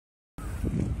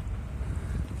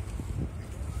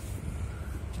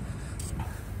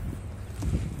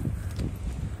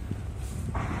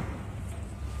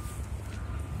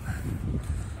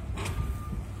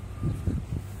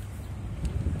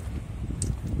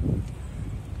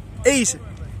Easy.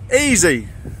 Easy.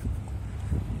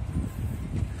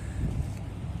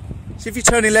 So if you're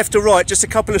turning left or right, just a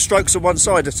couple of strokes on one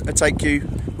side will take you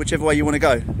whichever way you want to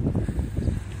go.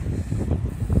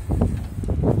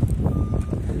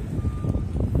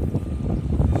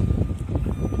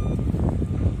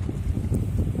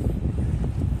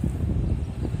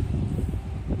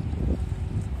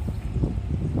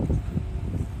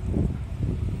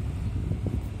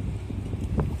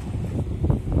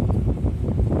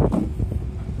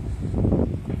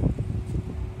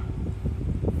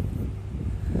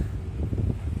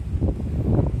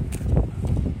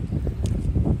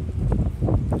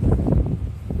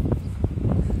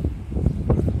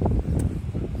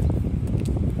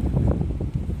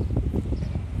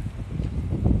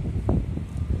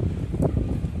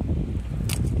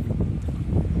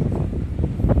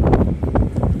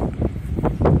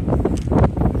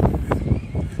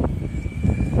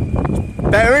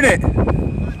 Better, innit?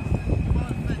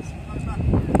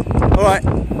 Alright.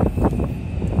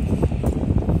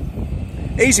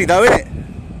 Easy though, innit?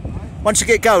 Once you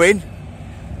get going.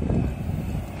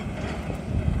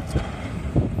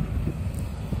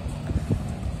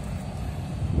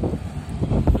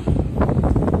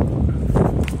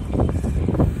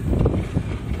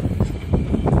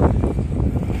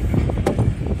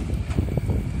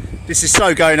 This is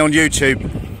so going on YouTube.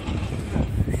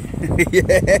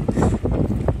 Yeah.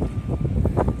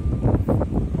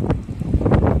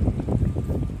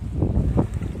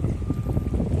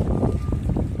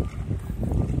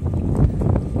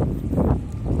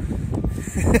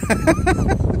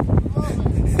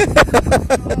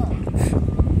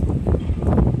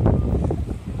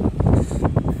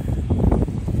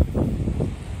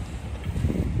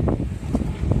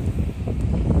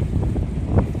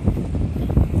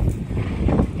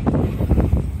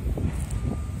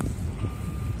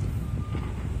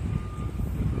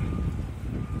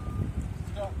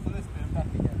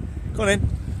 Go on in.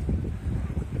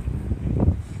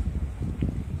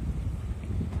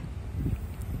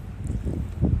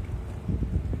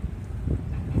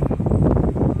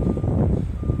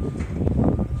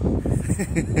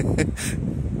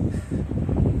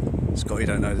 Scotty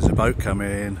don't know there's a boat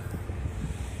coming.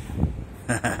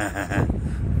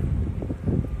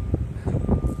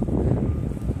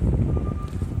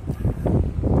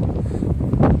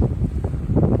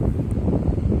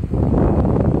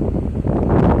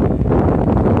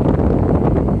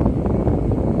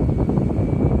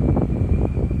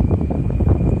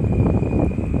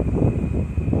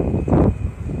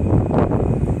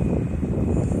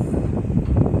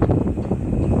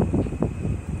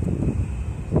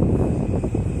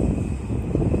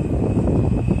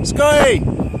 Scotty!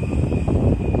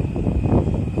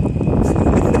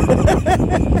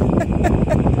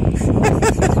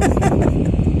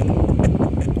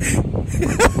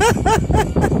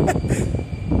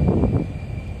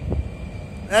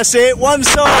 That's it, one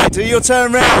side, you'll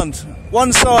turn round.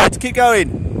 One side, keep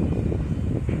going.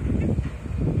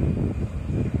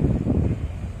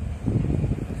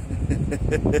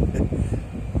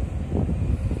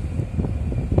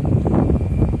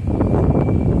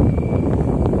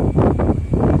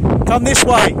 Come this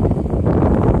way.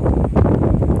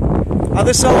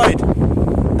 Other side.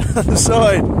 Other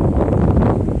side.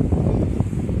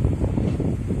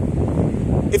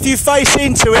 If you face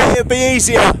into it, it'll be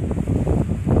easier.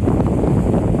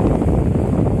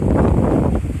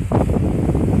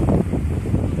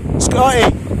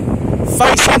 Scotty,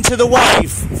 face into the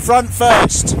wave. Front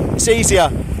first. It's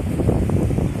easier.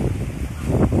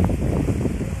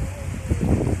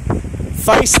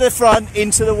 Face the front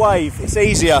into the wave. It's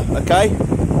easier, okay?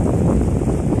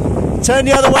 Turn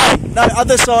the other way. No,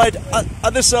 other side.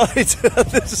 Other side.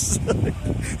 Other side.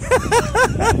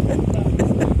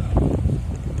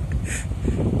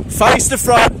 Face the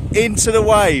front into the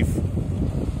wave.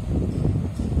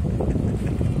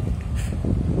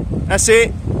 That's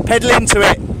it. Pedal into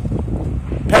it.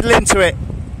 Pedal into it.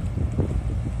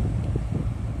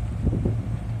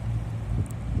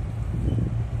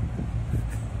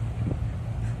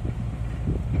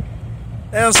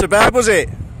 That wasn't so bad, was it?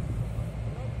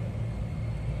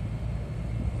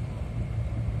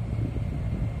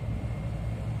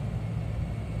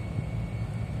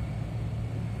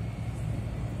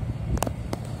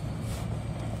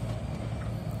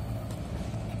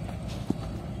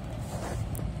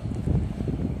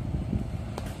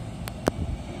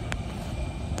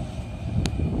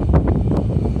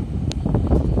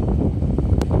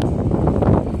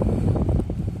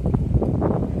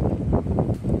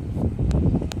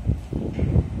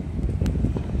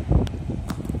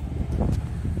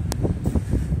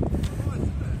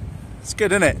 It's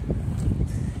good, isn't it?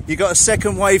 You got a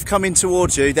second wave coming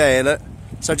towards you there, look.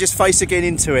 So just face again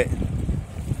into it.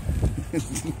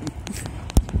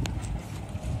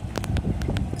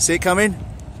 See it coming?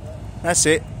 That's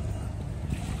it.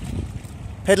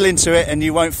 Pedal into it and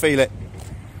you won't feel it.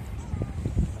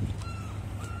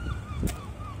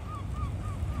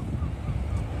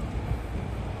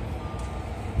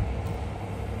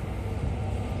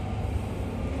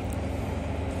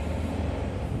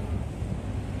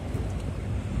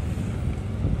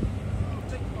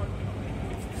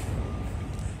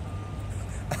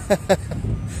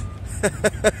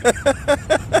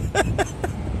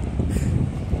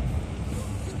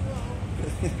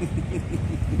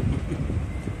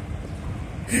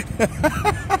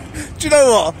 Do you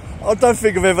know what? I don't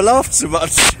think I've ever laughed so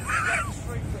much.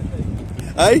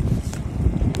 Hey?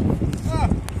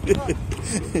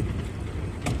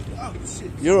 Oh,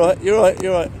 shit. You're right, you're right,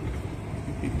 you're right.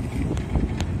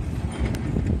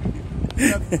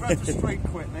 Grab the street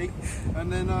quickly,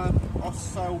 and then I'll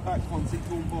sail back once it's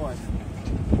gone by.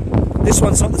 This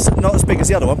one's not as big as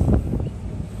the other one.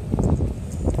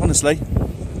 Honestly,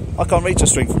 I can't reach a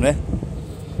string from there.